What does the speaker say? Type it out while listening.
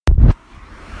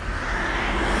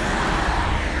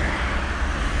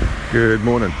Good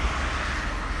morning.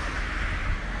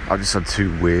 I've just had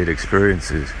two weird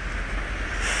experiences. So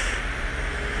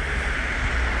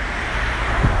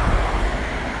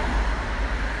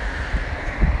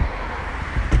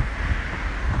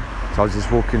I was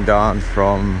just walking down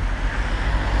from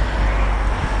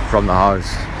the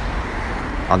house,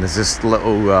 and there's this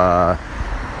little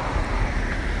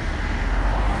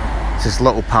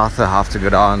path I have to go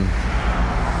down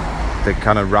that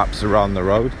kind of wraps around the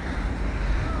road.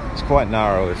 It's quite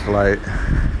narrow. It's like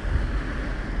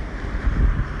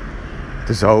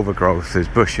there's overgrowth, there's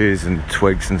bushes and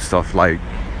twigs and stuff like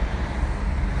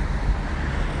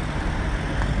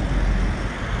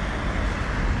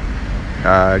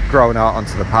growing out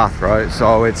onto the path, right?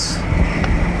 So it's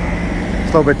a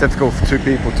little bit difficult for two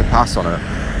people to pass on it.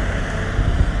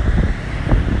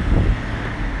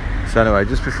 So anyway,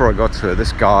 just before I got to it,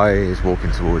 this guy is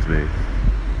walking towards me.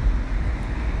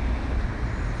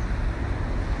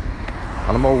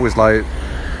 And I'm always like,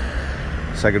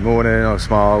 say good morning or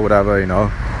smile, whatever, you know,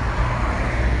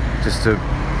 just to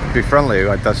be friendly.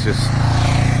 Like, that's just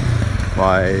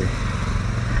my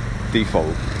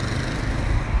default.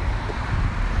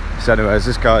 So anyway, as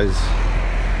this guy's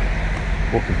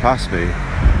walking past me,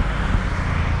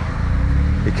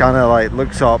 he kind of like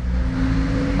looks up,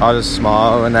 I just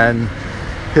smile, and then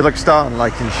he looks down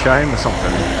like in shame or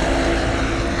something.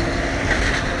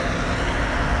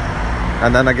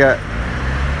 And then I get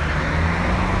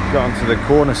onto the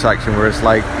corner section where it's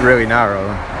like really narrow,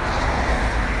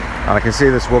 and I can see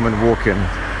this woman walking,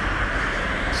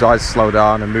 so I slow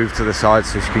down and move to the side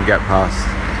so she can get past.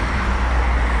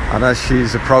 And as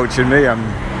she's approaching me,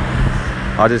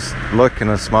 I just look and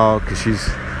I smile, because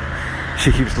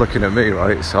she keeps looking at me,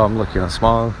 right? So I'm looking, I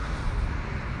smile.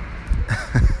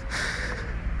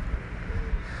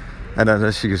 And then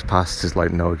as she goes past, there's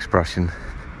like no expression,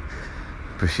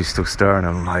 but she's still staring.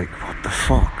 I'm like, what the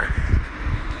fuck?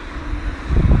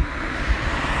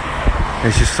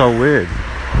 It's just so weird.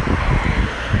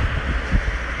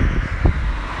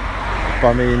 But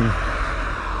I mean,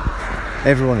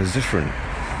 everyone is different.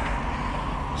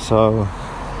 So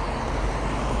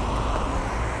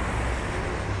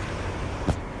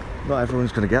not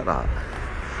everyone's going to get that.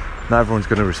 Not everyone's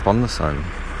going to respond the same.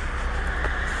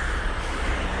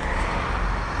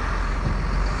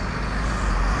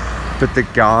 But the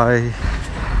guy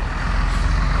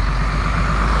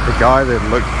that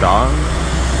looked down,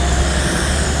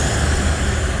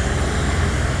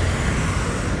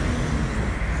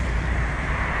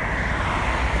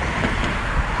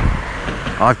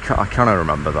 I kind of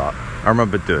remember that. I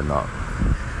remember doing that,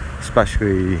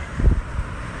 especially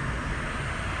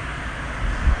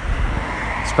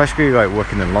like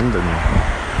working in London,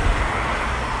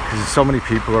 because there's so many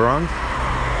people around.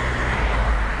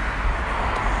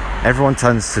 Everyone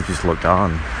tends to just look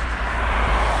down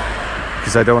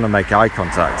because they don't want to make eye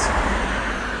contact.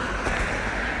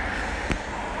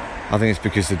 I think it's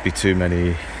because there'd be too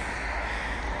many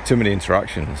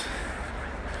interactions.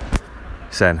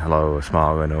 Saying hello or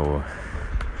smiling or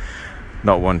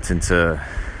not wanting to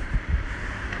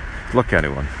look at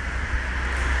anyone.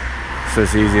 So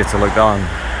it's easier to look down.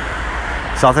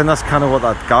 So I think that's kind of what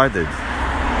that guy did.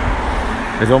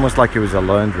 It's almost like it was a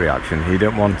learned reaction. He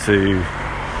didn't want to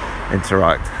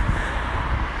interact.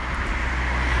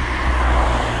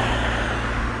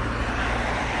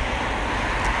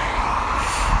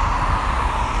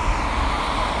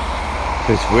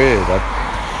 It's weird.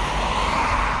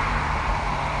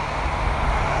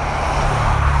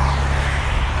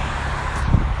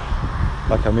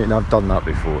 I've done that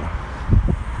before,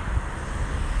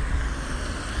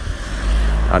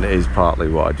 and it is partly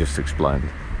what I just explained.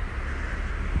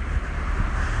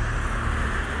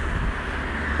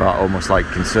 But almost like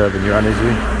conserving your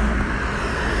energy,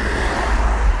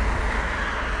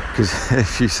 because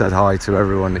if you said hi to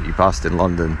everyone that you passed in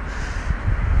London,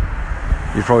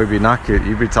 you'd probably be knackered.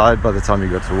 You'd be tired by the time you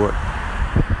got to work.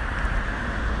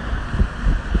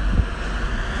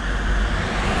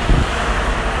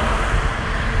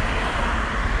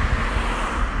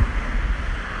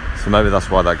 So maybe that's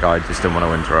why that guy just didn't want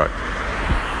to interact.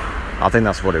 I think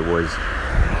that's what it was.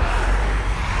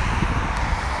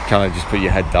 Kind of just put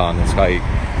your head down. It's like,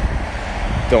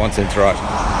 don't want to interact.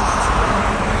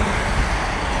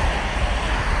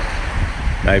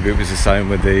 Maybe it was the same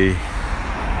with the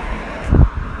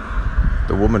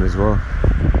woman as well.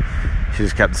 She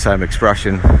just kept the same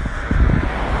expression.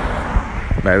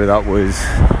 Maybe that was,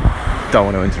 don't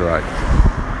want to interact.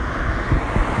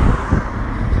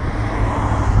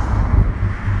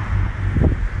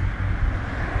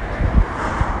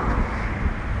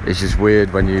 It's just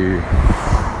weird when you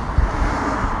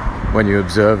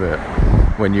observe it.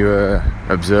 when you were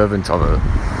observant of it.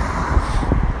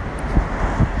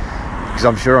 Because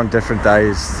I'm sure on different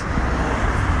days,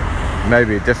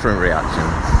 maybe a different reaction,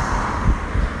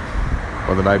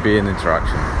 or there may be an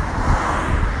interaction,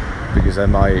 because there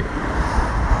might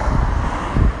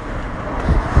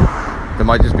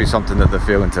just be something that they're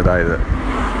feeling today that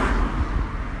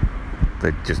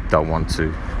they just don't want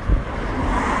to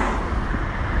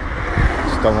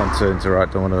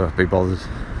interact, don't want to be bothered.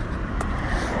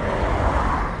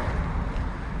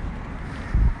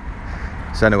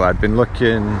 So anyway, I'd been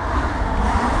looking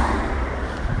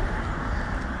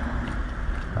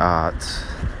at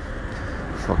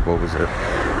what was it?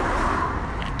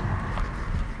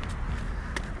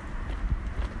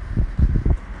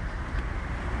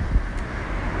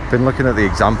 Been looking at the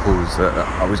examples that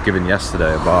I was given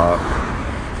yesterday about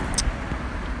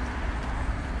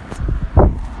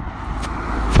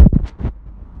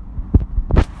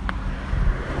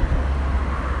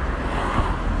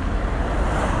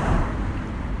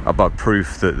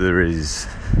proof that there is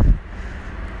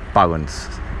balance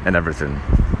in everything.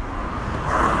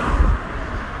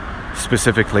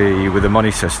 Specifically with the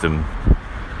money system,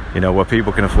 where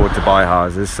people can afford to buy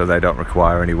houses so they don't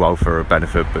require any welfare or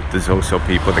benefit, but there's also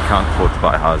people that can't afford to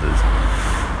buy houses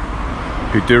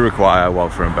who do require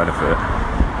welfare and benefit,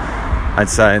 and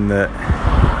saying that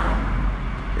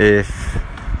if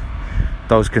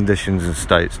those conditions and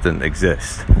states didn't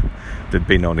exist, there'd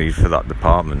be no need for that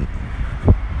department,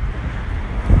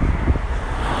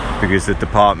 because the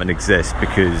department exists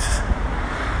because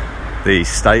the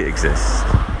state exists.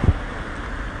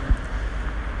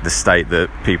 The state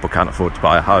that people can't afford to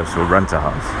buy a house or rent a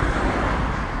house.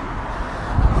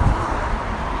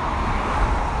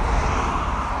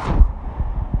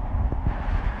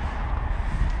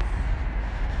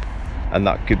 And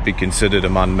that could be considered a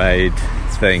man-made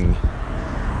thing,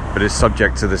 but it's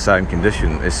subject to the same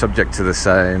condition. It's subject to the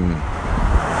same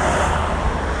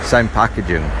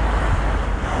packaging.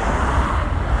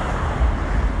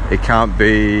 It can't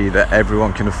be that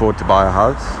everyone can afford to buy a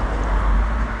house.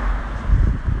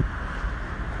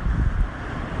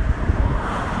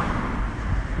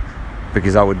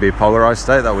 Because that would be a polarised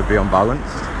state, that would be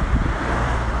unbalanced.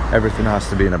 Everything has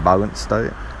to be in a balanced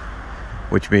state,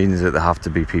 which means that there have to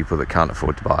be people that can't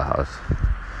afford to buy a house.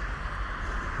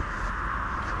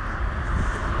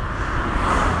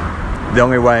 The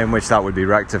only way in which that would be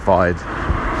rectified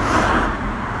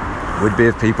would be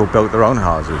if people built their own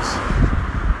houses.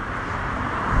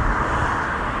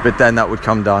 But then that would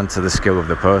come down to the skill of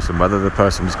the person, whether the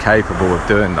person was capable of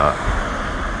doing that,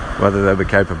 whether they were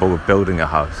capable of building a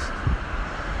house.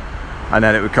 And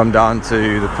then it would come down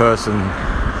to the person,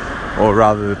 or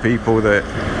rather the people that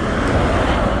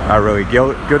are really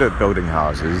good at building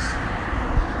houses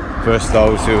versus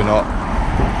those who are not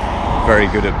very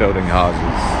good at building houses.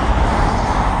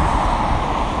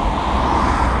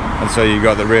 And so you've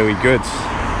got the really good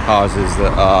houses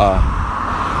that are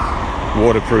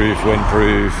waterproof,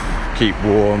 windproof, keep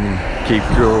warm, keep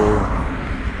cool,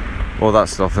 all that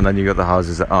stuff. And then you've got the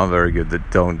houses that aren't very good,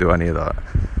 that don't do any of that.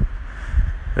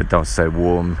 That don't stay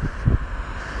warm,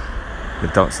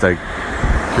 that don't stay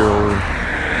cool,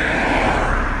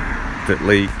 that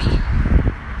leak,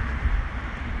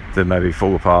 that maybe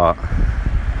fall apart,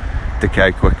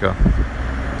 decay quicker.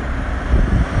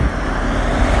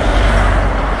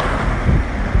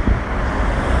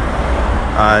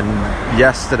 And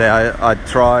yesterday I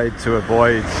tried to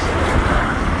avoid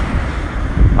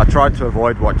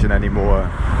watching any more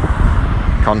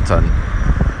content,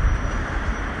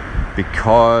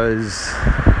 because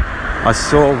I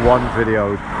saw one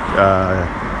video,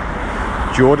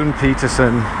 Jordan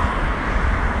Peterson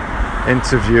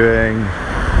interviewing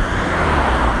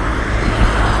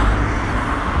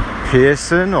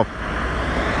Pearson.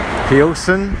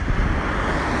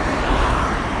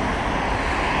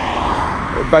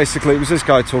 Basically, it was this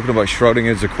guy talking about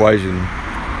Schrodinger's equation.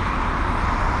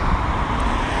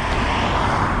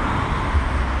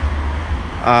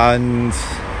 And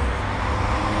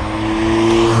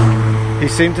he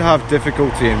seemed to have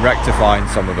difficulty in rectifying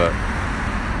some of it,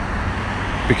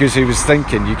 because he was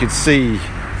thinking, you could see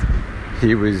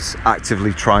he was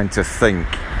actively trying to think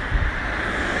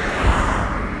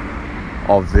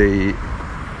of the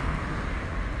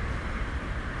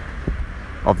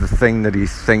thing that he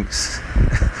thinks,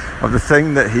 of the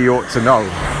thing that he ought to know.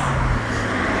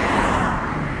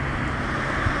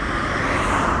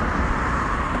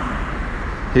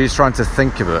 He was trying to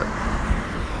think of it.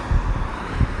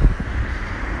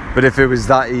 But if it was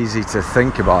that easy to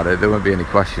think about it, there wouldn't be any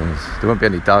questions. There wouldn't be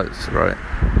any doubts, right?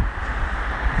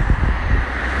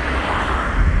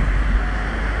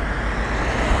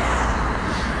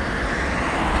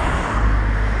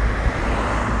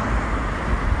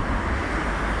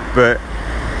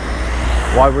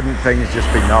 why wouldn't things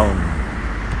just be known?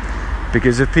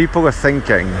 Because if people are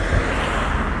thinking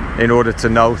in order to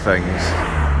know things,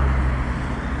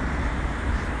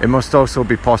 it must also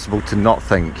be possible to not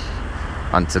think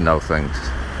and to know things.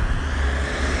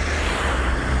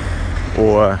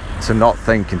 Or to not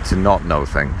think and to not know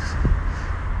things.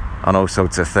 And also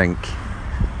to think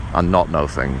and not know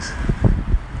things.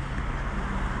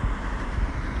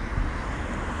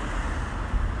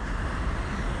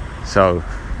 So,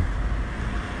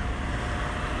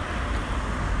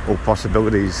 all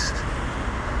possibilities.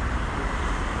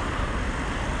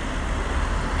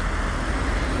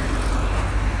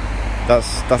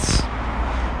 That's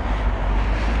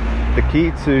the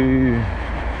key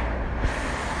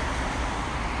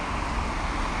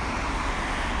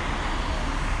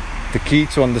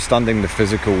to understanding the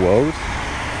physical world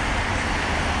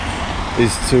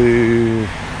is to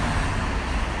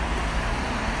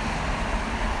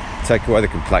take away the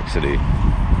complexity,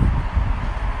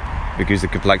 because the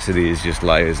complexity is just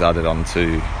layers added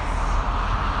onto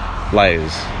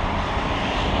layers.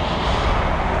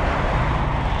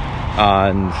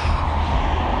 And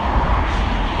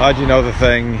how do you know the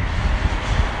thing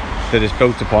that it's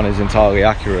built upon is entirely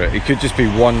accurate? It could just be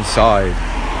one side.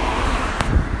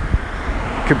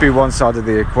 It could be one side of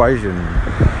the equation,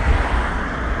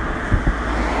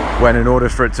 when in order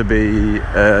for it to be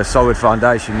a solid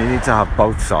foundation, you need to have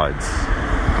both sides,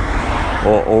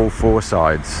 or all four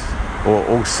sides, or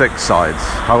all six sides,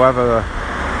 however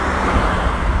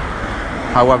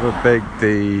big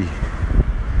the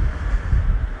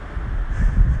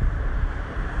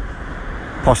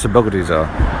possibilities are.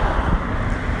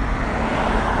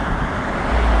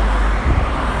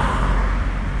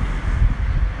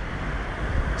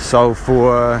 So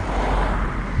for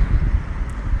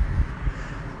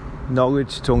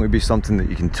knowledge to only be something that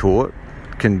you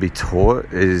can be taught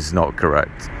is not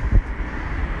correct.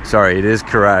 Sorry, it is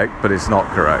correct, but it's not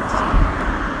correct.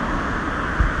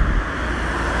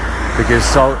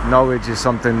 Because knowledge is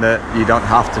something that you don't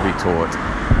have to be taught.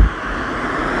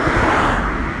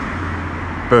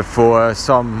 But for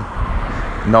some,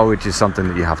 knowledge is something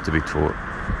that you have to be taught.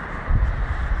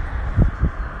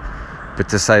 But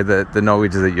to say that the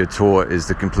knowledge that you're taught is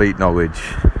the complete knowledge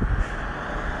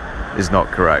is not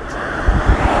correct.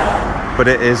 But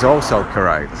it is also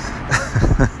correct.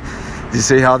 Do you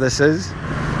see how this is?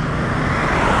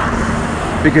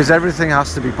 Because everything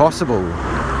has to be possible.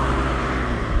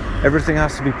 Everything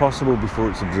has to be possible before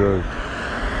it's observed.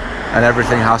 And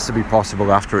everything has to be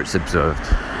possible after it's observed.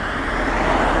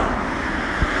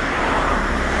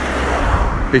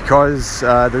 Because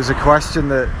there's a question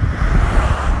that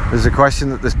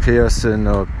this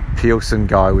Pearson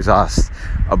guy was asked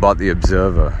about the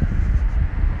observer.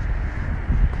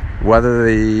 Whether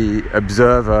the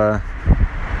observer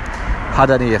had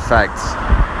any effect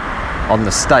on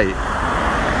the state.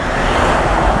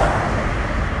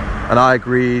 And I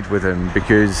agreed with him,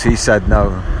 because he said no.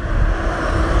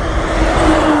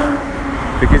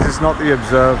 Because it's not the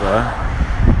observer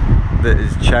that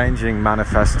is changing,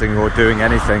 manifesting, or doing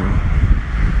anything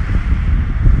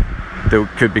that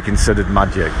could be considered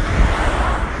magic.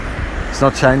 It's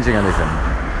not changing anything.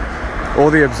 All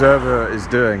the observer is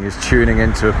doing is tuning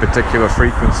into a particular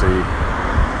frequency.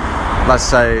 Let's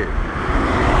say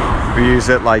we use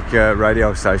it like a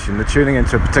radio station. They're tuning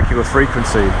into a particular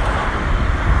frequency.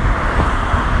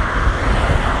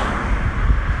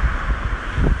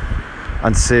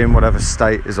 And seeing whatever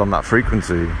state is on that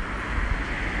frequency.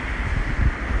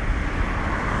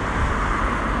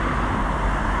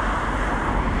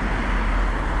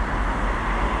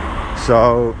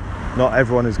 So, not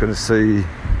everyone is going to see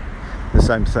the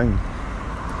same thing.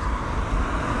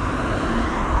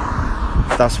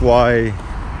 That's why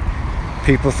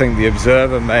people think the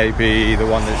observer may be the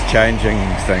one that's changing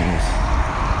things.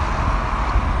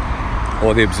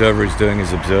 All the observer is doing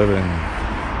is observing.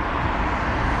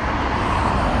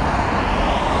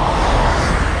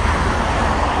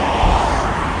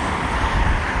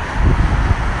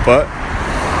 But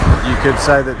you could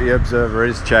say that the observer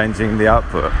is changing the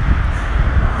output.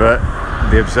 But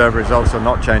the observer is also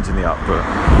not changing the output.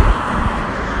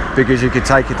 Because you could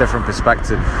take a different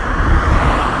perspective.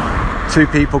 Two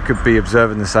people could be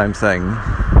observing the same thing,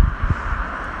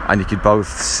 and you could both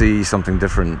see something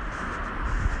different.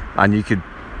 And you could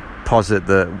posit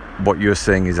that what you're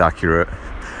seeing is accurate,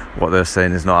 what they're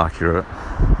saying is not accurate.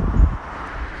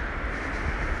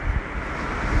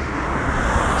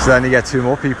 So then you get two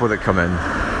more people that come in.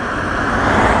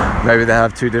 Maybe they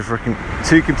have two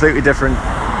completely different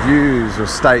views or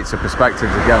states or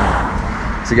perspectives again.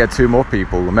 So you get two more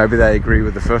people, or maybe they agree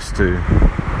with the first two.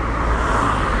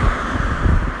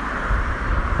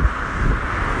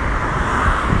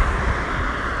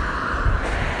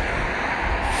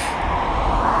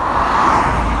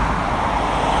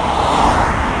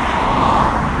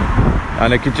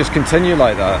 And it could just continue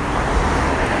like that.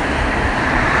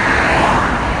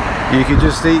 You could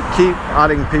just keep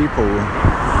adding people,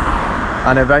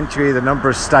 and eventually the number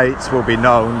of states will be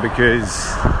known,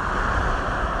 because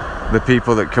the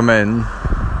people that come in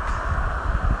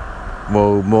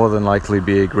will more than likely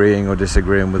be agreeing or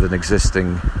disagreeing with an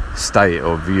existing state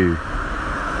or view.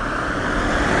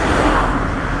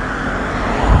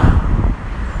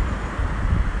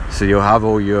 So you'll have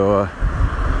all your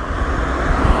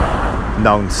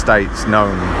known states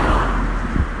known,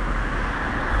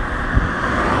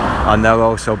 and there'll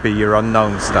also be your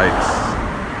unknown states.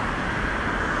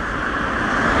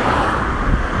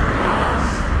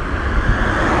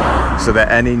 So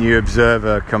that any new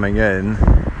observer coming in,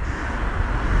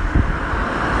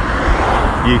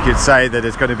 you could say that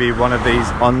it's going to be one of these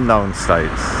unknown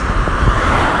states.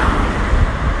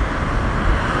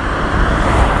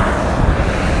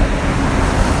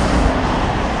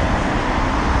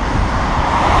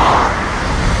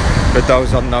 But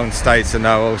those unknown states are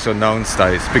now also known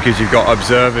states, because you've got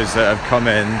observers that have come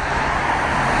in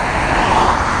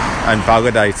and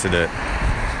validated it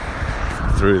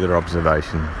through their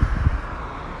observation.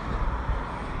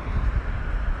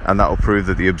 And that will prove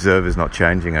that the observer is not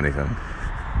changing anything.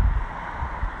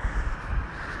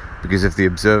 Because if the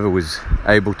observer was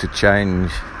able to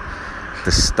change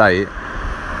the state,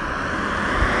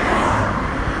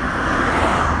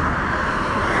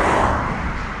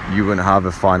 you wouldn't have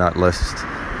a finite list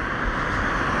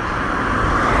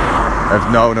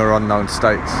of known or unknown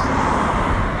states.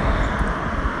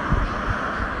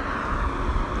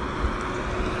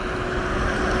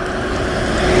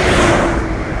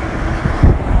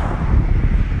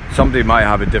 Somebody might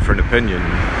have a different opinion.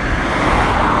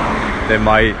 They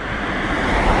might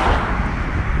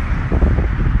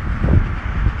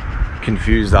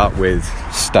confuse that with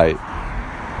state.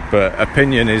 But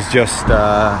opinion is just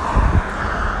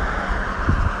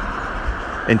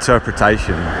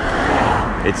interpretation.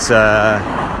 It's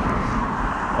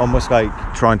almost like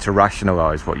trying to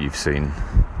rationalize what you've seen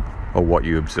or what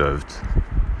you observed.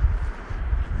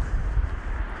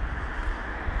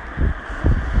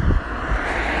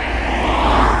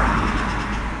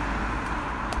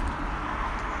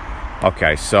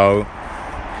 Okay, so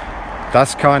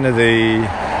that's kind of the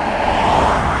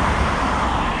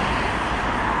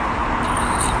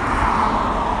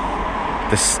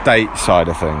state side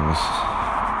of things.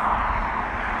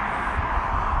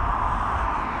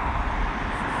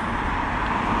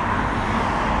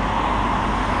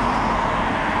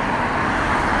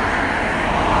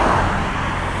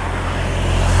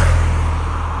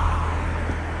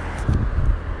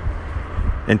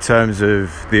 In terms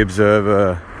of the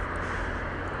observer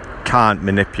can't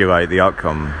manipulate the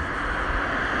outcome.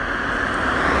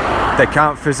 They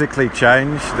can't physically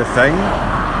change the thing.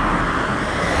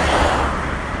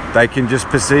 They can just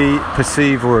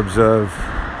perceive or observe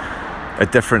a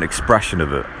different expression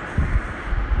of it.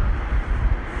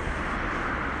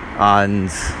 And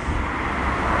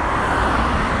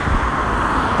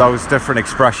those different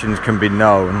expressions can be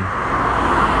known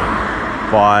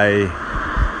by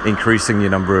increasing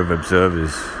your number of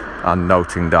observers and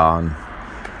noting down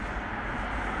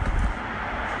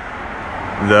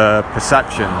the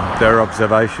perception, their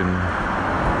observation,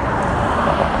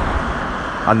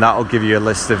 and that'll give you a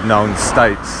list of known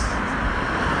states,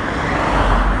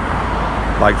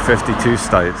 like 52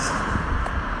 states.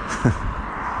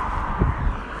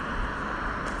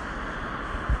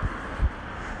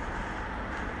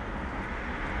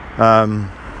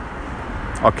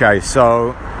 Okay,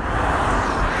 so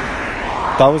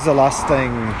that was the last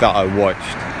thing that I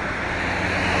watched.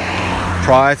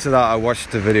 Prior to that, I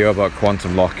watched a video about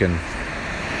quantum locking,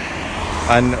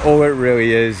 and all it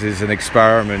really is an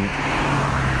experiment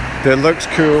that looks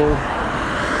cool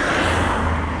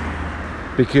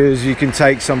because you can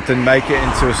take something, make it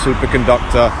into a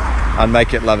superconductor and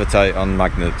make it levitate on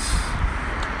magnets.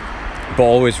 But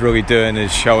all it's really doing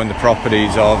is showing the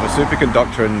properties of a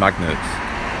superconductor and magnets.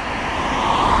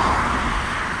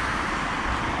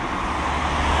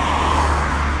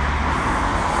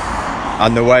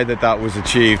 And the way that was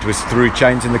achieved was through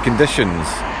changing the conditions.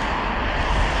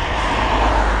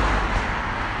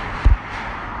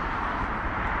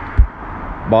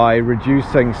 By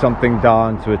reducing something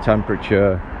down to a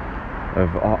temperature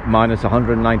of minus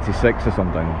 196 or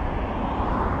something,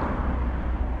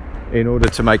 in order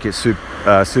to make it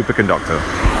superconductor.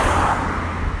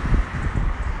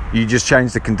 You just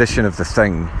change the condition of the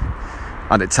thing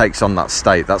and it takes on that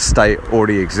state. That state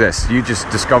already exists. You've just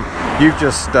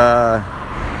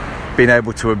been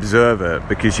able to observe it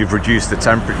because you've reduced the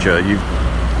temperature.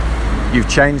 You've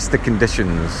changed the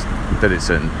conditions that it's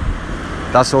in.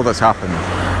 That's all that's happened.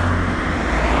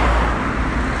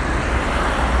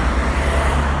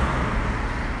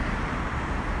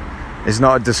 It's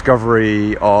not a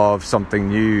discovery of something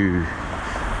new.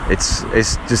 It's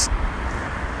just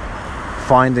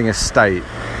finding a state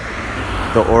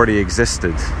that already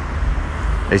existed.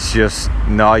 It's just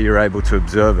now you're able to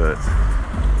observe it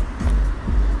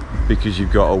because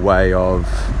you've got a way of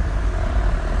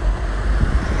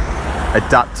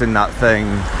adapting that thing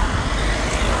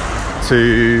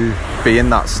to be in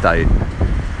that state.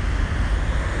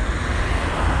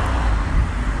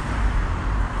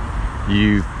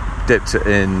 You've dipped it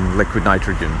in liquid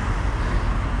nitrogen,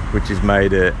 which has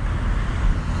made it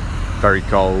very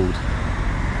cold,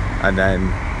 and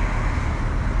then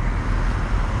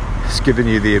it's given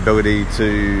you the ability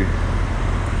to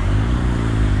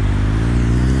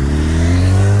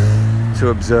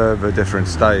observe a different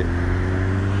state,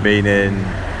 meaning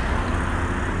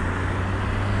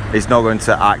it's not going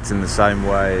to act in the same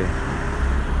way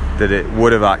that it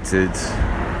would have acted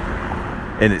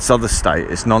in its other state,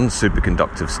 its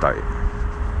non-superconductive state.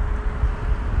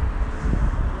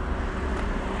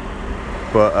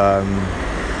 But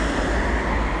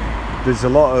there's a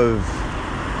lot of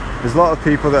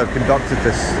people that have conducted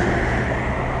this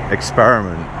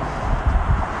experiment,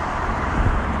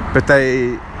 but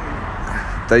they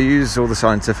use all the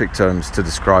scientific terms to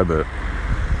describe it.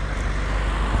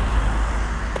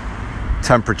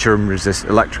 Temperature and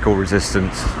electrical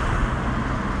resistance,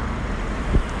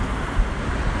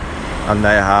 and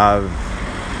they have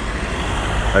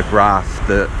a graph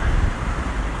that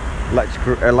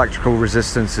electrical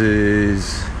resistance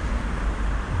is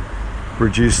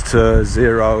reduced to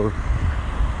zero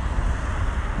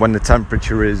when the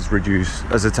temperature is reduced,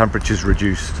 as the temperature is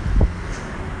reduced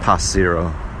past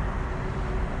zero.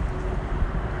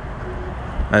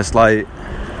 And it's like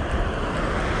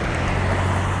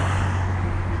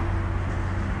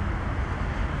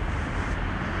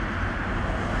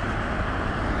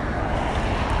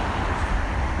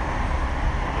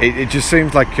it just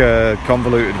seems like a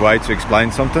convoluted way to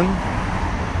explain something.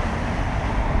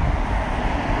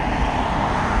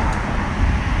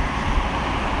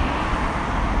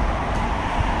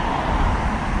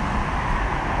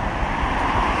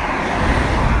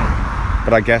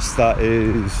 But I guess that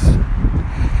is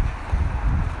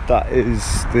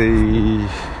the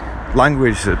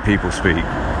language that people speak.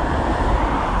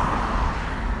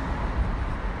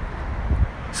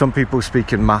 Some people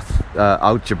speak in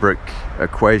algebraic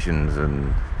equations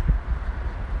and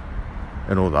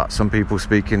all that. Some people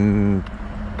speak in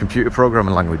computer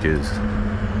programming languages.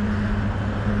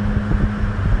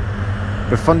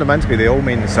 But fundamentally, they all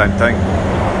mean the same thing.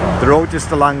 They're all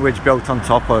just a language built on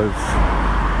top of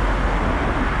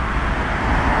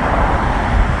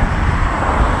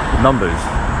numbers.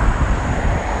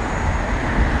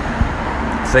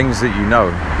 Things that you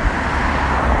know.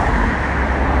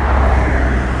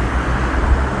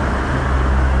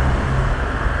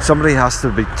 Somebody has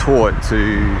to be taught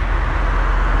to...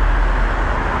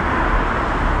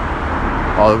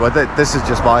 this is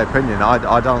just my opinion.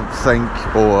 I don't think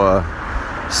or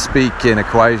speak in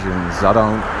equations. I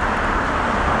don't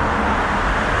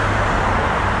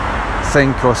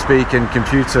think or speak in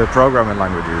computer programming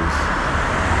languages.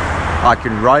 I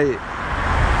can write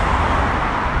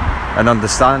and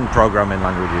understand programming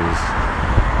languages.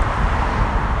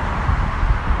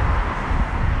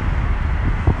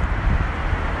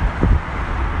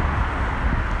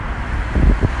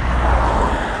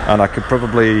 And I could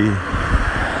probably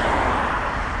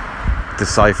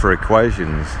decipher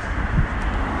equations.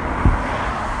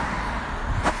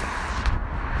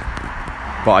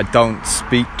 But I don't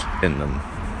speak in them.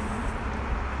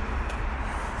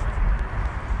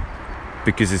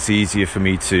 Because it's easier for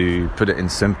me to put it in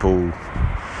simple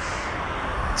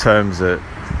terms that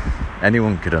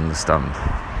anyone could understand.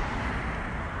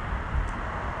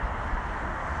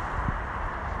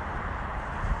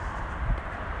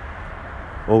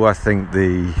 Or I think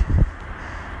the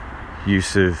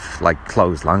use of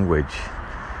closed language,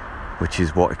 which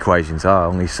is what equations are,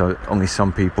 only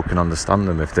some people can understand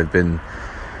them if they've been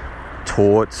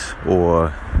taught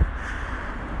or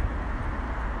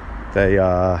they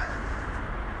are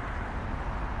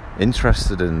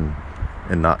interested in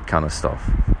that kind of stuff,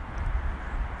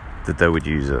 that they would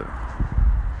use it.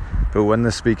 But when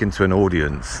they're speaking to an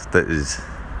audience that is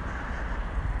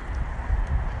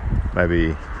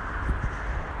maybe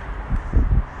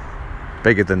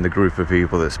bigger than the group of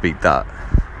people that speak that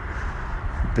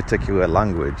particular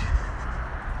language,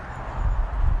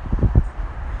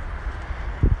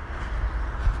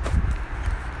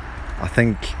 I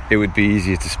think it would be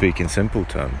easier to speak in simple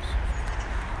terms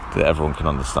that everyone can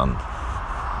understand.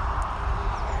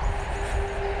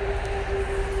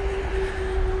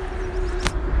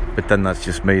 But then that's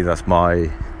just me, that's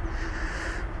my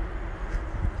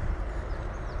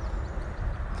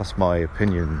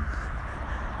opinion.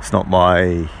 It's not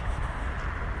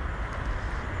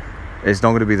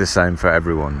going to be the same for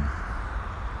everyone,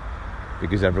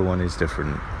 because everyone is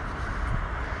different.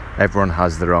 Everyone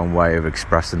has their own way of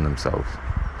expressing themselves.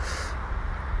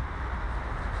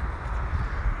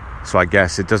 So I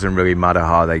guess it doesn't really matter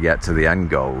how they get to the end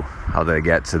goal, how they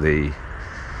get to the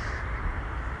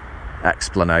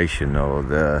explanation or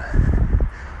the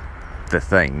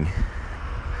thing.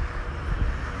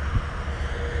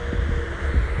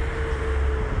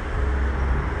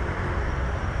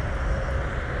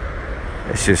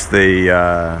 It's just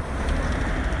the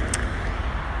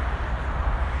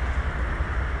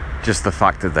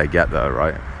fact that they get there,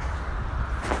 right?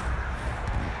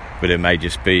 But it may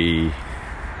just be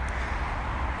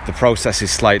the process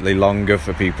is slightly longer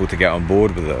for people to get on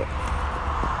board with it,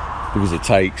 because it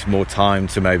takes more time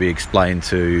to maybe explain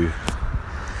to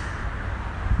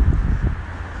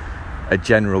a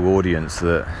general audience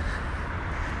that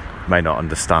may not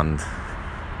understand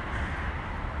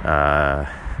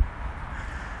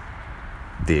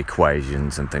the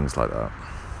equations and things like that.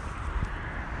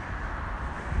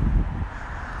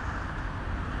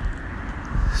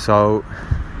 So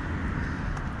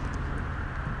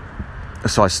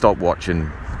I stopped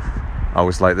watching. I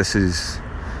was like,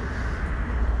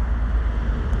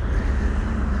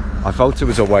 I felt it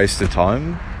was a waste of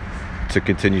time to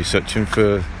continue searching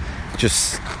for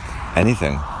just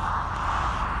anything.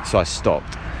 So I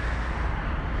stopped.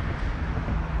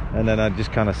 And then I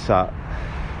just kind of sat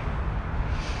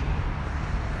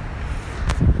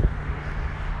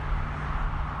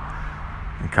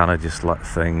and kind of just let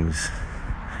things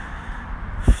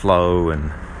flow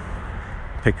and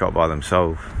pick up by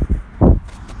themselves.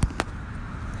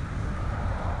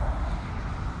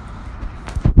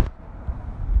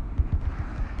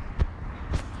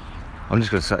 I'm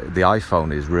just going to say the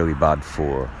iPhone is really bad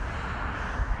for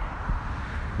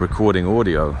recording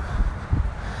audio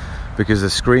because the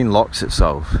screen locks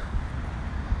itself.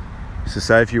 So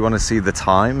say if you want to see the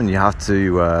time and you have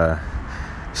to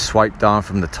swipe down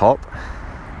from the top,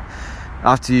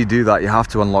 after you do that you have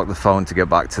to unlock the phone to get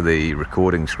back to the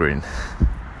recording screen.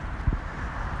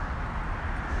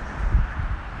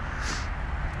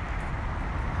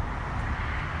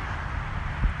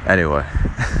 Anyway,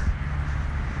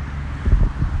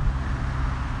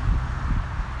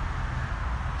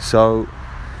 so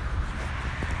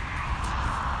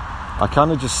I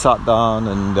kind of just sat down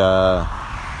and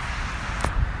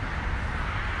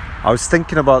I was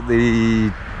thinking about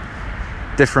the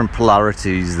different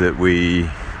polarities that we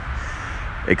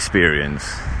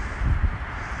experience.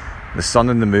 The sun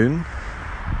and the moon.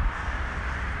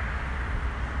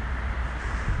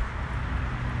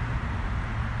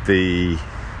 The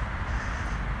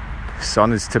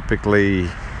sun is typically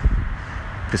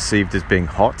perceived as being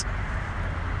hot,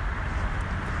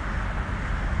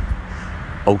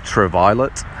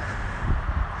 ultraviolet.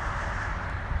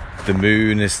 The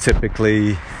moon is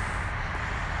typically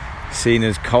seen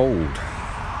as cold,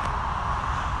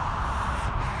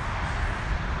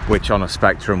 which on a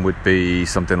spectrum would be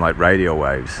something like radio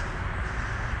waves.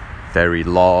 Very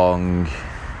long,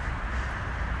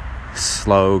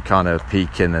 slow kind of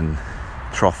peaking and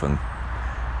troughing.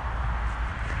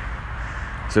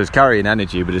 So it's carrying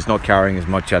energy, but it's not carrying as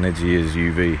much energy as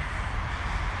UV.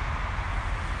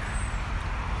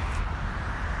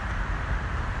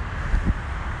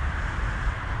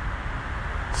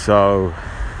 So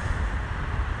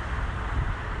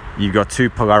you've got two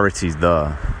polarities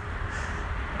there,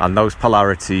 and those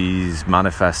polarities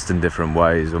manifest in different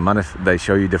ways, or they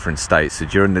show you different states. So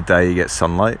during the day you get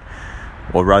sunlight,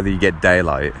 or rather you get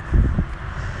daylight,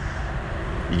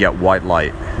 you get white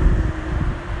light.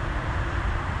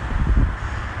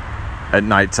 At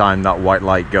night time that white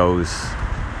light goes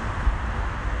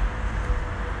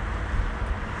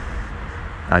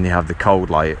and you have the cold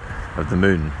light of the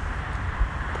moon,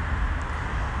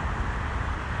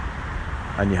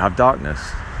 and you have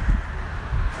darkness.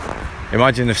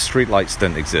 Imagine if street lights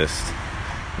didn't exist.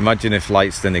 Imagine if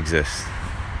lights didn't exist.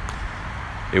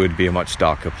 It would be a much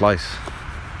darker place.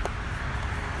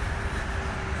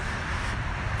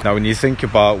 Now when you think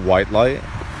about white light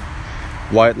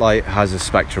has a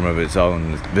spectrum of its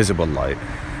own, visible light,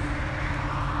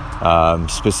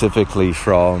 specifically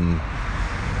from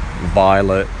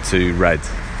violet to red,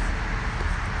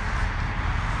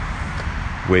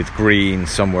 with green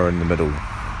somewhere in the middle.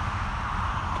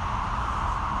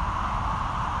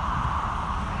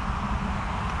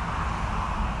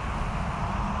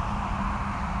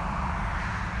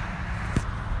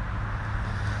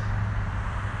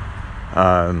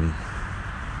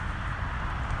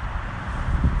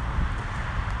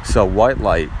 So white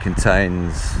light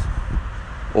contains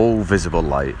all visible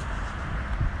light,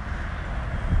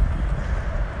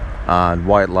 and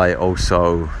white light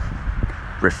also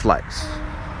reflects.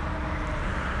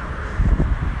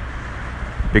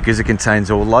 Because it contains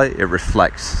all light, it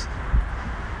reflects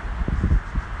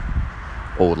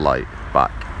all light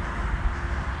back.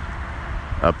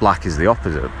 Black is the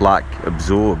opposite. Black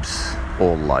absorbs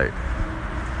all light.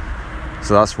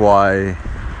 So that's why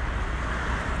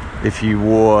if you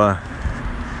wore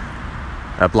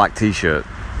a black t-shirt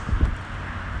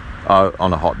out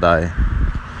on a hot day,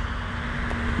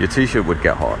 your t-shirt would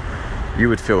get hot. You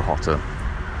would feel hotter.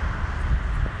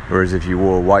 Whereas if you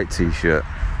wore a white t-shirt,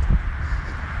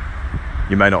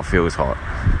 you may not feel as hot,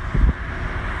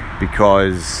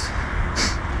 because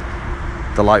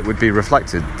the light would be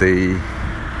reflected. The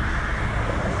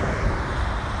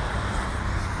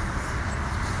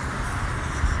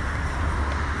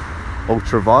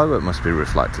ultraviolet must be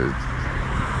reflected.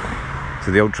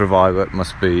 So the ultraviolet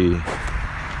must be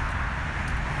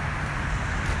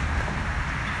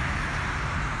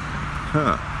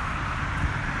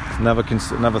never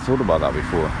thought about that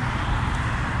before.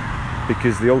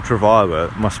 Because the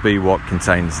ultraviolet must be what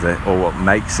contains what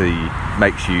makes you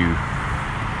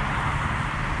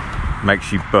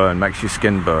burn, makes your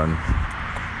skin burn.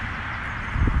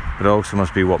 But it also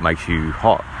must be what makes you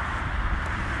hot.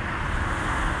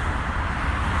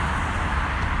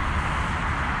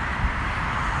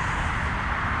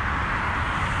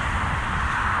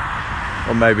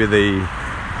 Or maybe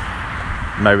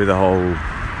the whole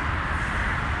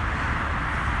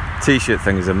t-shirt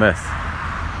thing is a myth.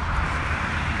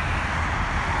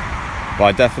 But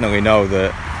I definitely know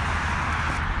that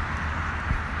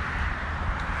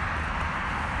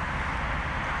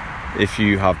if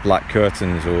you have black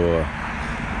curtains or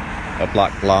a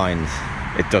black blind,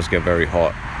 it does get very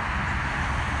hot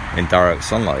in direct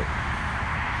sunlight.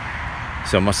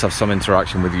 So it must have some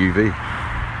interaction with UV.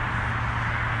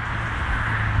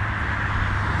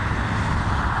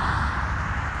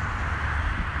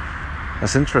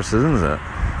 That's interesting, isn't it?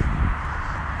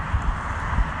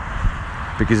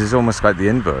 Because it's almost like the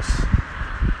inverse.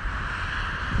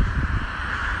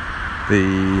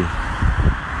 The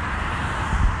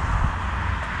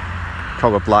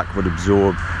colour black would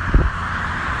absorb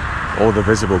all the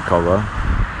visible colour,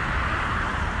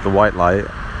 the white light,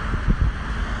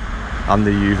 and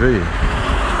the UV.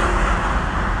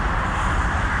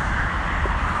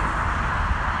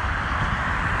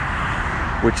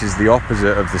 Which is the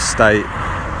opposite of the state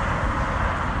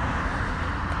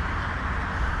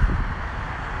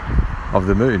of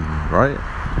the moon, right?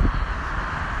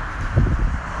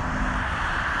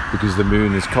 Because the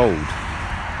moon is cold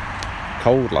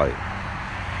light.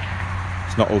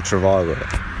 It's not ultraviolet.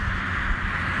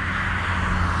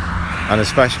 And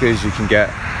especially as you can get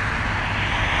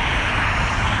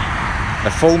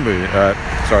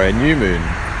a new moon,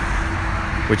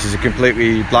 which is a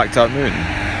completely blacked out moon.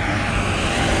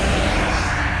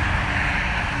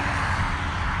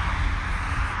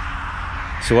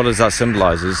 So what does that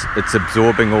symbolize? It's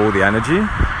absorbing all the energy.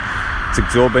 It's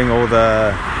absorbing all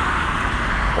the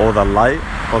light,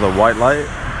 all the white light.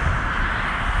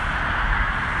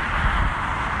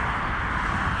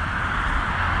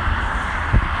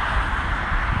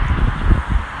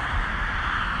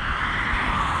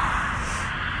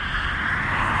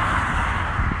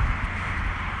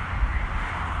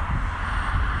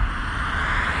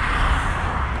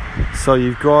 So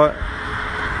you've got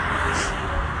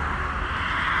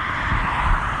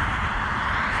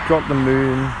the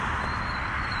moon,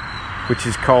 which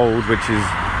is cold, which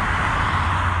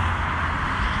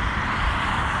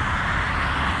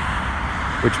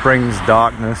brings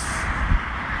darkness.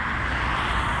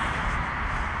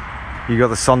 You got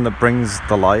the sun that brings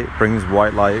the light, brings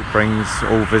white light, brings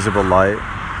all visible light.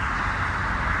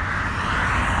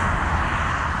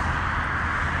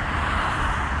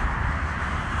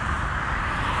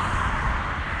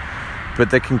 But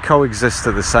they can coexist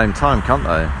at the same time, can't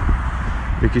they?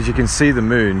 Because you can see the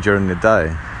moon during the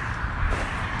day,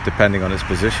 depending on its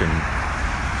position.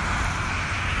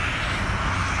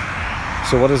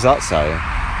 So what does that say?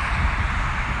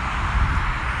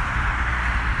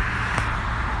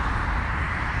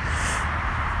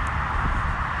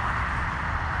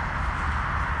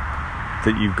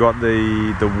 That you've got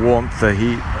the warmth, the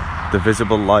heat, the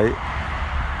visible light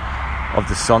of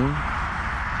the sun,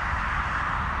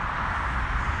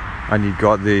 and you've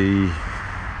got the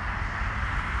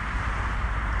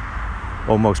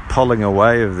almost pulling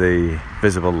away of the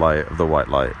visible light of the white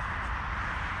light.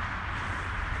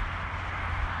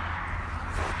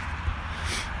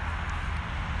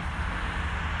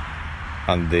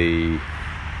 and the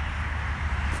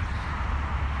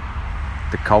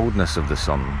coldness of the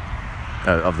sun,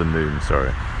 of the moon,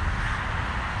 sorry.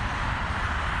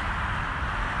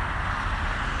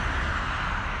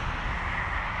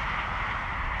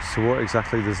 So what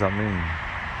exactly does that mean?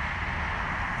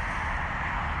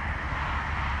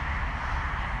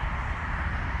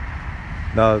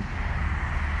 Now,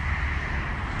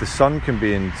 the sun can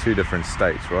be in two different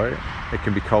states, right? It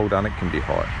can be cold and it can be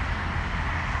hot,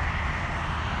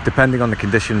 depending on the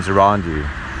conditions around you.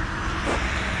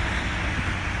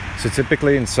 So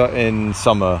typically in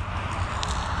summer,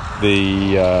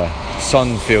 the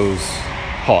sun feels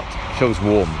hot, feels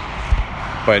warm,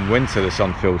 but in winter the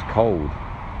sun feels cold.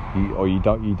 You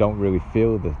don't really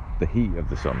feel the heat of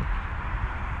the sun.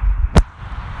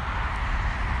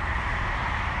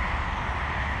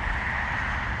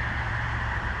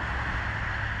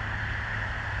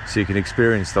 So you can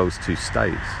experience those two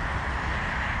states.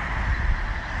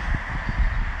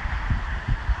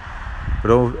 But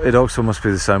it also must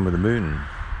be the same with the moon.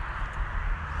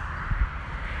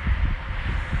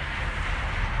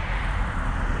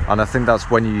 And I think that's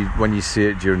when you see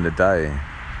it during the day,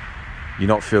 you're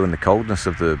not feeling the coldness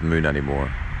of the moon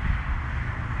anymore.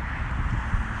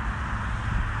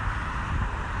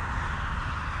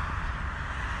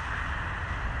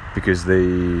 Because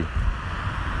the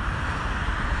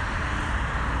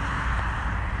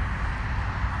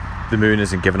moon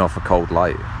isn't giving off a cold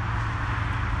light.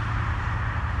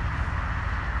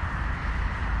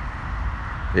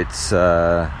 It's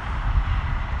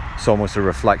almost a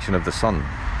reflection of the sun.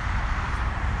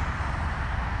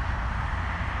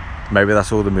 Maybe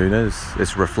that's all the moon is.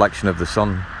 It's a reflection of the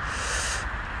sun.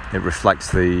 It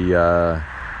reflects the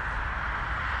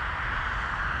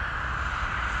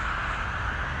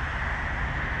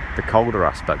colder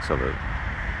aspects of it,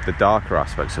 the darker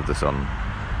aspects of the sun.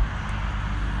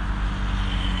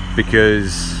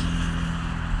 Because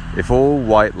if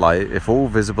all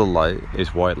visible light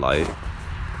is white light,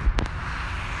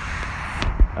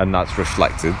 and that's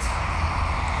reflected,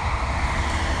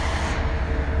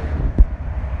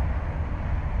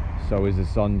 so is the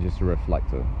sun just a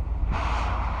reflector?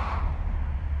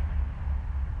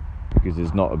 Because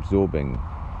it's not absorbing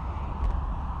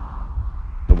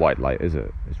the white light, is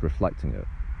it? It's reflecting it.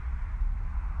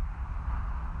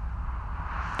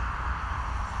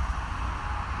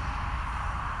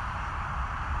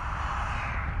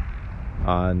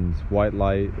 And white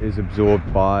light is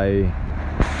absorbed by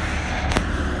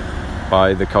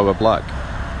the color black.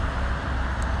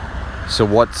 So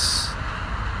what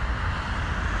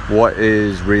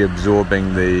is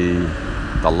reabsorbing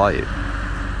the light?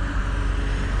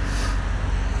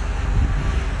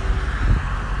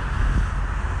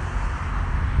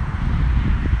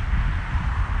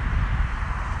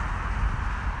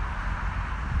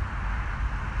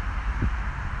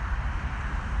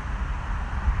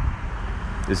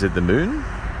 Is it the moon?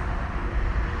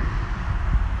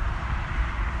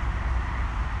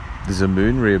 Does the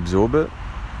moon reabsorb it?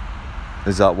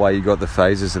 Is that why you got the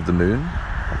phases of the moon?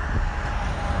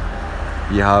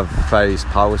 You have phased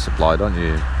power supply, don't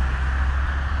you?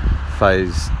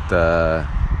 Phased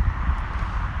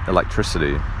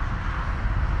electricity.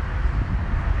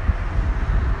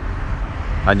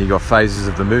 And you got phases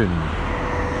of the moon.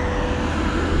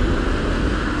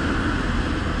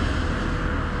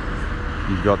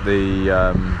 You've got the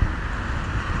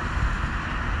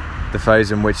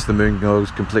phase in which the moon goes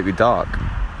completely dark.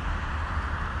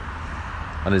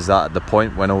 And is that at the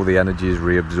point when all the energy is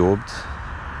reabsorbed?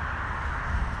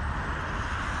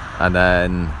 And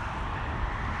then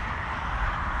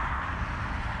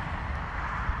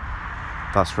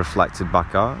that's reflected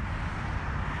back out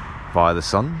via the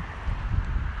sun?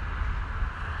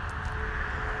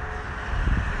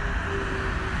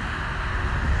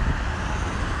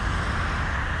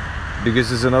 Because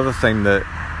there's another thing that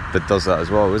does that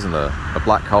as well, isn't there? A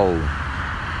black hole.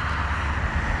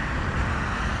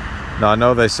 Now I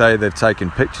know they say they've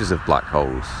taken pictures of black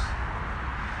holes,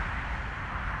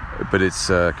 but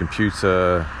it's a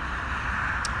computer.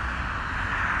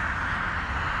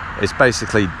 It's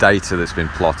basically data that's been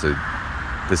plotted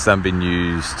that's then been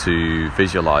used to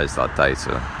visualize that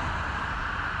data.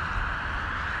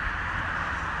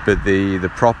 But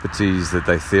the properties that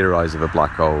they theorize of a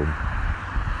black hole,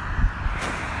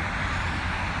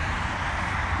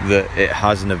 that it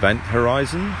has an event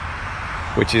horizon,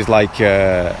 which is like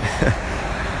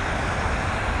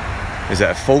is it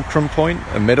a fulcrum point,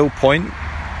 a middle point,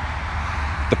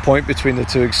 the point between the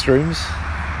two extremes,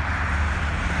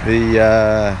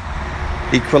 the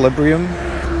equilibrium?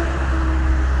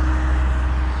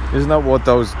 Isn't that what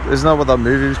that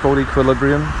movie was called,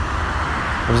 Equilibrium?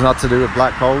 It was not to do with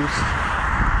black holes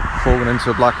falling into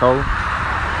a black hole,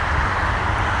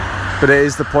 but it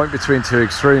is the point between two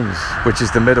extremes, which is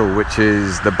the middle, which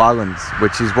is the balance,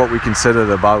 which is what we consider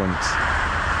the balance.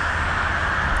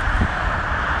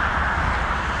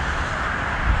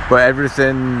 But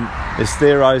everything is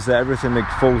theorized that everything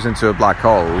that falls into a black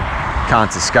hole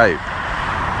can't escape.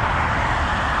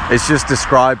 It's just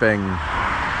describing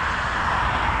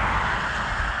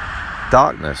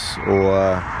darkness,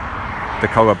 or the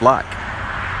color black.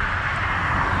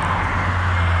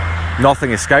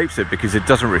 Nothing escapes it because it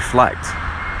doesn't reflect.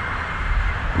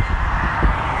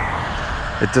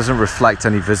 It doesn't reflect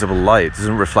any visible light. It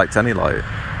doesn't reflect any light.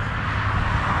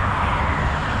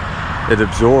 It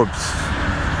absorbs.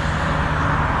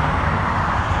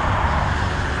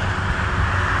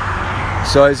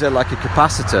 So is it like a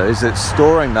capacitor? Is it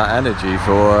storing that energy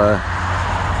for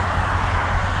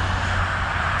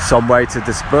some way to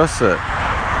disperse it,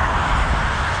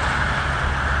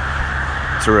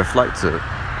 to reflect it?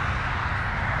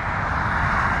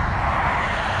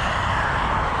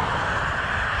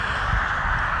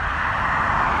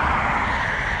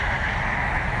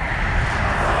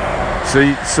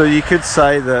 So you could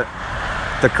say that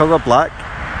the colour black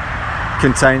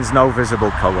contains no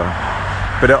visible colour,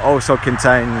 but it also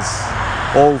contains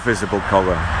all visible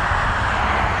colour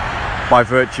by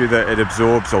virtue that it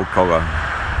absorbs all colour.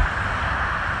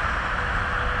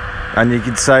 And you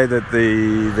could say that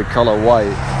the colour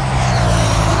white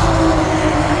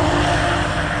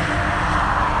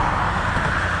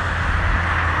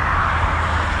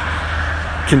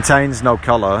contains no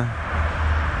colour,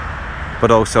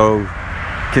 but also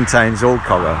contains all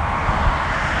colour.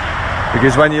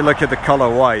 Because when you look at the colour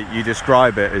white, you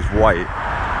describe it as white.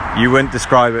 You wouldn't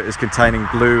describe it as containing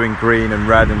blue and green and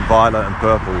red and violet and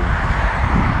purple.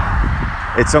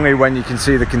 It's only when you can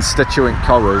see the constituent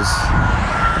colours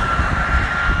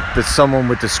that someone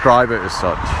would describe it as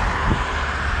such.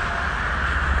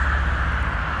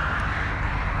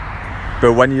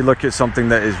 But when you look at something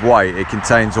that is white, it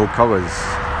contains all colours.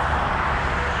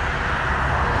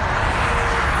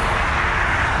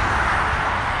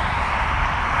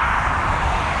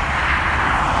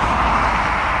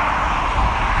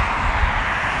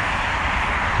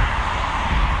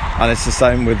 And it's the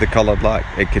same with the colour black.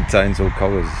 It contains all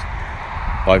colours.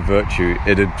 By virtue,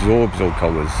 it absorbs all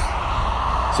colours.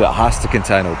 So it has to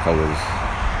contain all colours.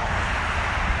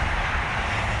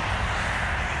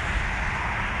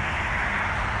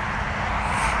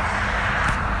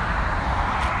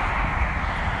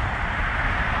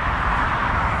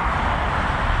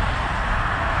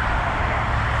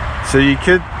 So you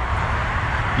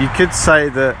could say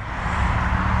that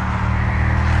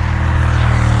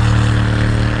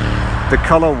the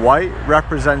colour white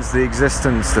represents the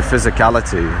existence, the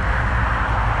physicality,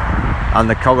 and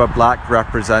the colour black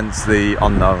represents the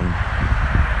unknown.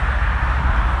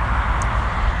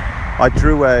 I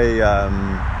drew a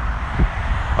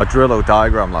little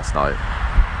diagram last night.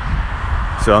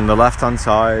 So on the left hand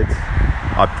side,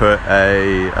 I put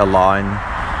a line,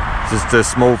 just a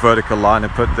small vertical line. I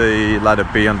put the letter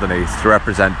B underneath to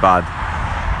represent bad,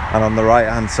 and on the right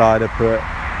hand side I put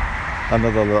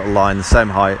another little line, the same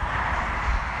height.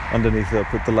 Underneath it, I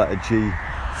put the letter G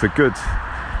for good.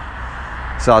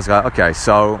 So I was like, okay,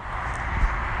 so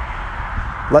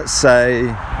let's say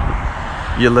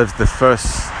you live the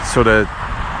first sort of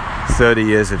 30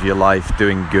 years of your life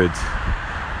doing good.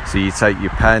 So you take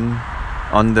your pen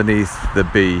underneath the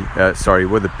B,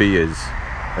 where the B is,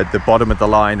 at the bottom of the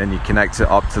line, and you connect it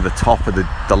up to the top of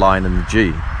the line and the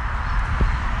G.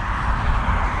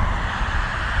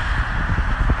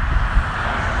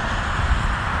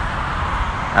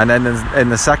 And then in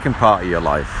the second part of your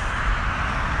life,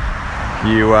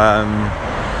 you're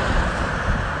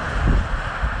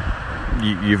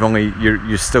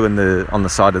still on the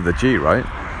side of the G, right?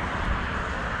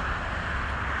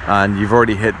 And you've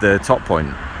already hit the top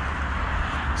point.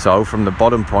 So from the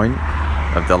bottom point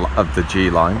of the G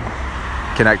line,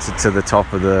 connected to the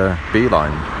top of the B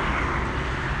line.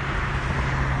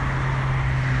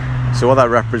 So what that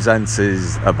represents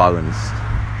is a balance.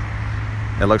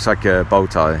 It looks like a bow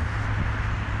tie,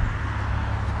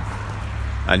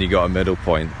 and you got a middle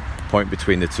point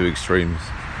between the two extremes.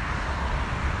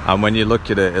 And when you look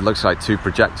at it, it looks like two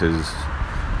projectors,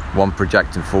 one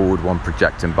projecting forward, one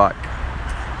projecting back,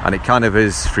 and it kind of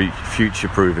is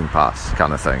future-proving past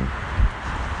kind of thing,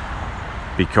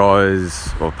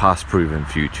 or past-proving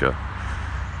future.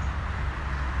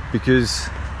 Because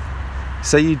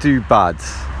say you do bad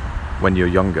when you're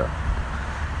younger.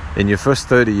 In your first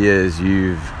 30 years,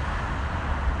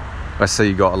 let's say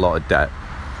you got a lot of debt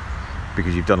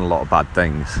because you've done a lot of bad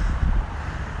things.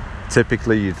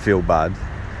 typically you'd feel bad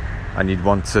and you'd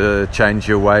want to change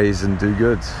your ways and do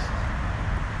good.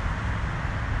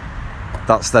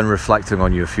 That's then reflecting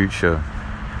on your future.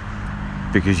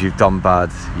 Because you've done bad,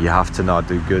 you have to now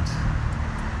do good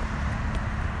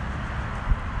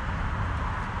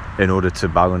in order to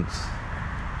balance.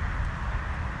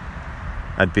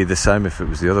 It'd be the same if it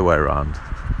was the other way around.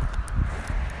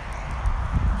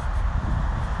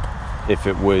 If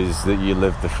it was that you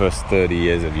lived the first 30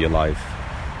 years of your life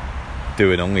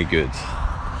doing only good,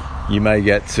 you may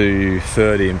get to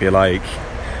 30 and be like,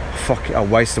 fuck it, I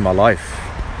wasted my life.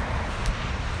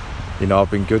 You know,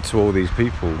 I've been good to all these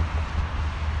people.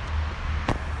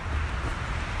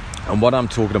 And what I'm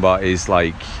talking about is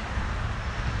like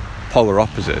polar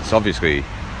opposites, obviously.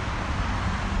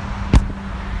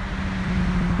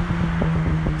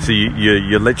 So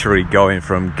you're literally going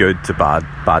from good to bad,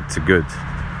 bad to good.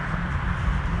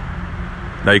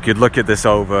 Now you could look at this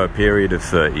over a period of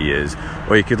 30 years,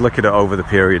 or you could look at it over the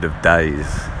period of days.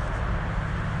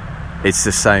 It's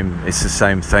the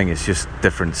same thing, it's just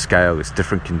different scale, it's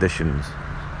different conditions.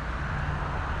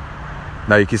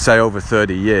 Now you could say over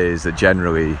 30 years that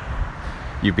generally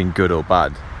you've been good or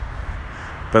bad,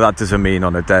 but that doesn't mean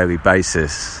on a daily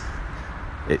basis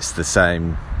it's the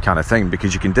same kind of thing,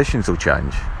 because your conditions will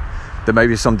change. There may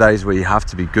be some days where you have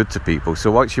to be good to people,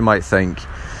 so whilst you might think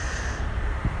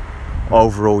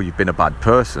overall you've been a bad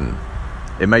person,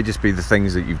 it may just be the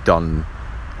things that you've done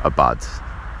are bad.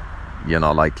 You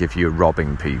know, like if you're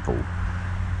robbing people,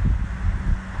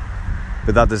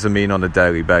 but that doesn't mean on a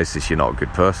daily basis you're not a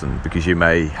good person, because you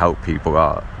may help people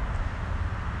out.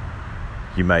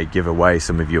 You may give away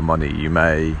some of your money. You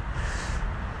may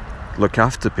look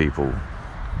after people.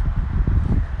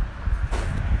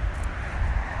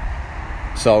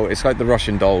 So it's like the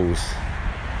Russian dolls.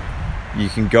 You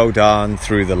can go down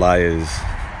through the layers.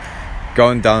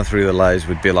 Going down through the layers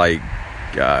would be like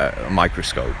a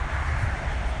microscope.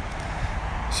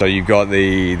 So you've got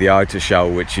the outer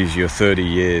shell, which is your 30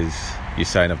 years. You're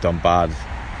saying I've done bad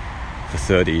for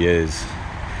 30 years.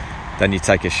 Then you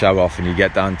take a shell off and you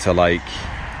get down to like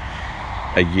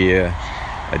a year,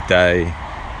 a day,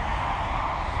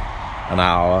 an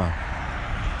hour.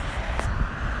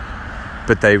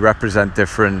 But they represent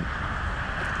different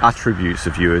attributes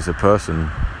of you as a person.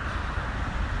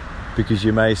 Because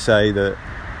you may say that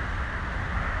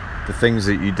the things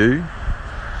that you do,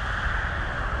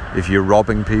 if you're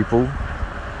robbing people,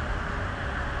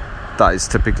 that is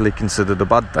typically considered a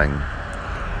bad thing.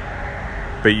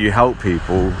 But you help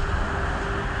people,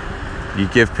 you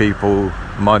give people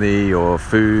money or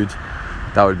food,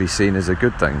 that would be seen as a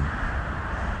good thing.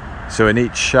 So in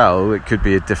each shell, it could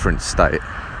be a different state.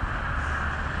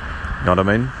 You know what I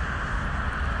mean?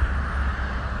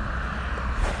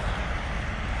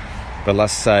 But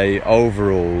let's say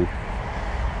overall,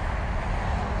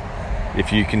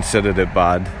 if you considered it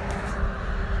bad,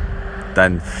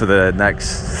 then for the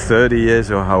next 30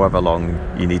 years or however long,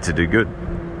 you need to do good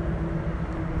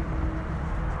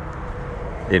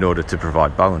in order to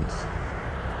provide balance.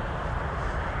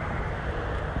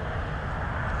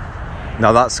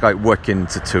 Now that's like working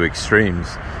to two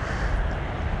extremes.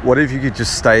 What if you could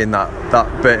just stay in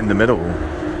that bit in the middle?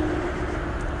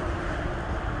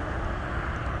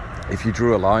 If you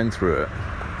drew a line through it,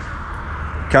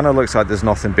 kind of looks like there's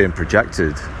nothing being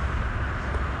projected.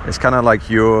 It's kind of like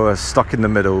you're stuck in the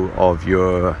middle of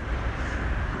your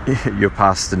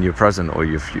past and your present, or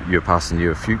your past and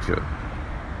your future.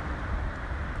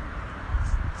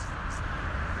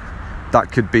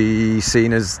 That could be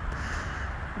seen as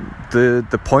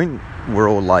the point where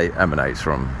all light emanates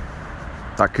from.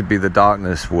 That could be the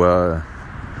darkness where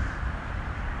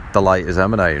the light is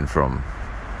emanating from.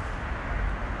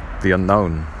 The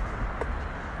unknown.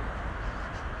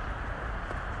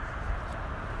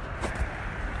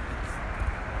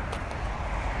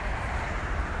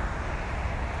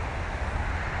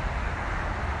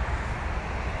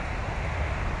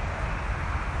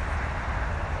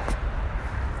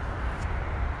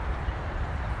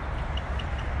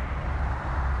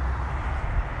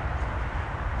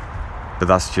 But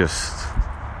that's just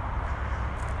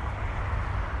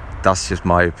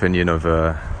my opinion of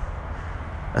a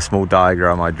small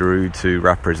diagram I drew to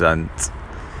represent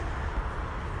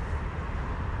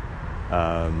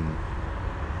a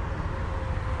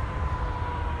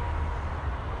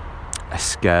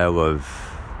scale of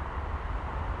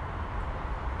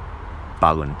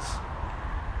balance.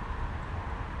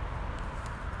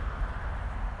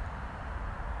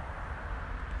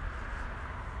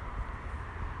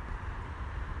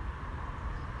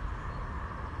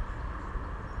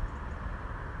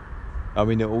 I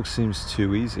mean, it all seems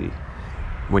too easy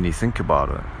when you think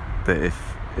about it. That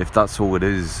if that's all it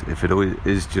is, if it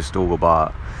is just all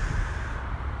about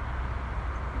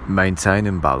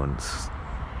maintaining balance,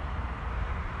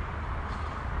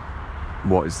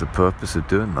 what is the purpose of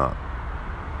doing that?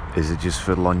 Is it just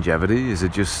for longevity? Is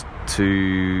it just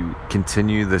to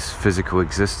continue this physical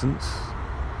existence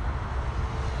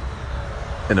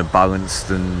in a balanced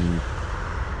and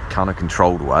kind of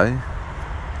controlled way?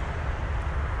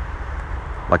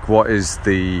 Like, what is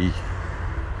the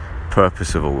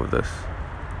purpose of all of this?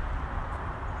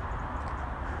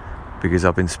 Because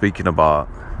I've been speaking about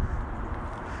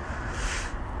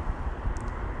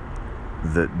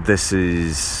that this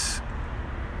is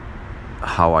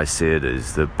how I see it,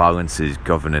 is that balance is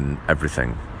governing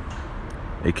everything.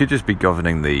 It could just be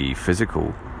governing the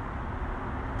physical.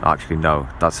 Actually, no,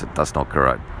 that's not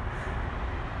correct.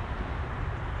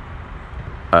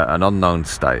 An unknown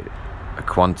state, a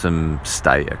quantum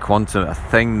state, a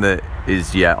thing that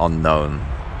is yet unknown,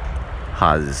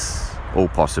 has all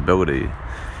possibility.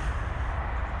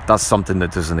 That's something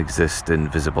that doesn't exist in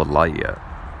visible light yet.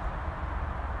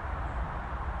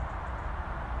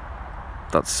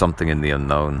 That's something in the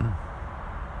unknown.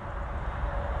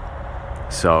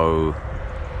 So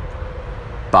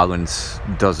balance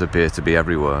does appear to be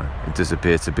everywhere. It does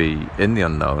appear to be in the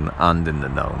unknown and in the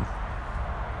known.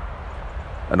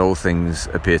 And all things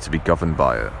appear to be governed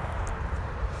by it.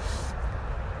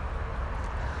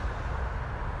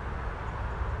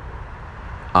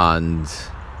 And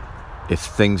if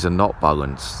things are not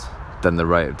balanced, then the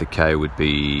rate of decay would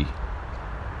be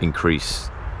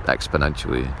increased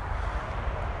exponentially.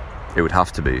 It would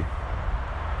have to be.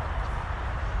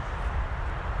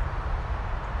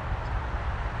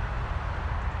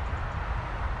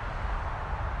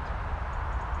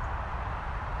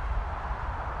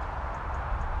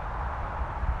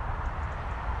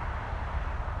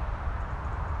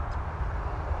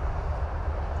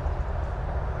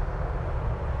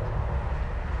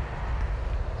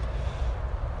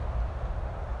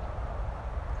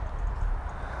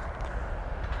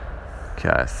 Okay,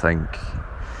 I think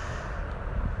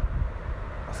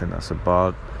that's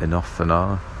about enough for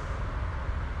now.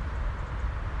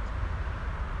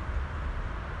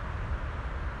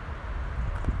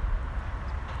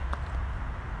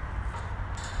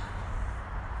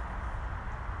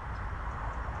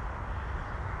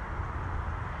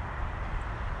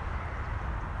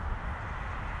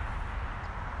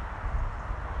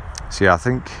 So yeah, I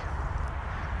think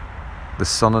the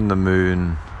sun and the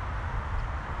moon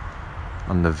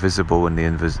and the visible and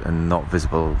the and not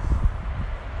visible,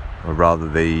 or rather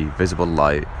the visible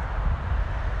light,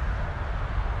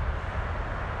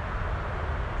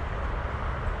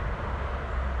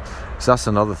 so that's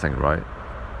another thing, right?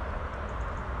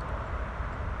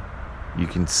 You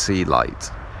can see light,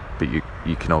 but you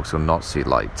can also not see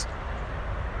light.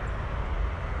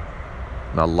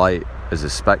 Now, light as a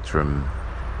spectrum,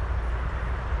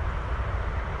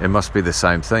 it must be the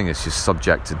same thing. It's just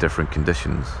subject to different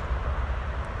conditions.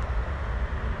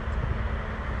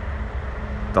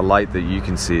 The light that you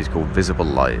can see is called visible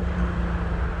light,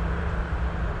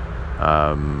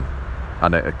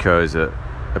 and it occurs at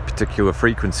a particular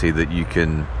frequency that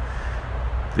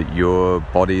your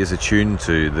body is attuned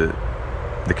to, that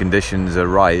the conditions are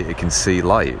right. It can see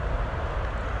light,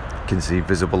 it can see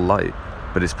visible light,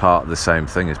 but it's part of the same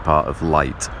thing. It's part of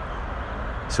light.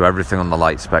 So everything on the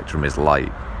light spectrum is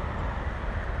light.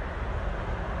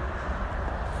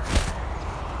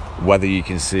 Whether you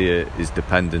can see it is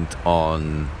dependent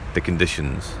on the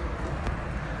conditions.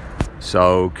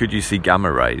 So could you see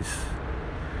gamma rays?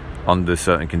 Under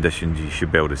certain conditions you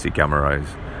should be able to see gamma rays,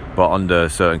 but under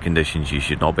certain conditions you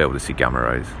should not be able to see gamma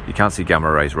rays. You can't see gamma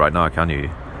rays right now, can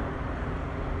you?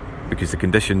 Because the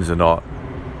conditions are not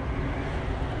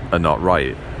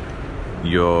right.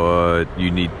 You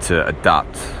need to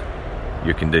adapt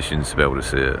your conditions to be able to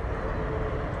see it.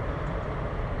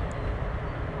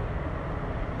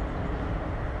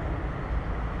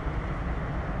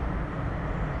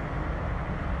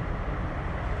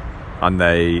 And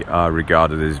they are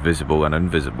regarded as visible and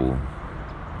invisible.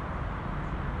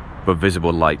 But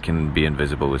visible light can be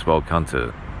invisible as well, can't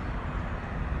it?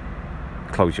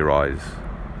 Close your eyes.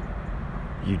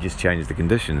 You just change the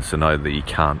conditions so now that you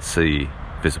can't see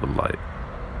visible light.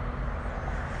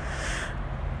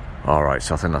 Alright,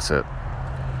 so I think that's it.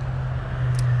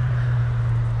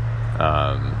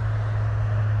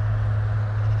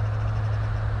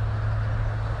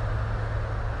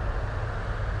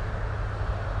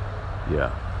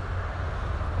 Yeah.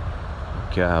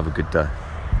 Okay, have a good day.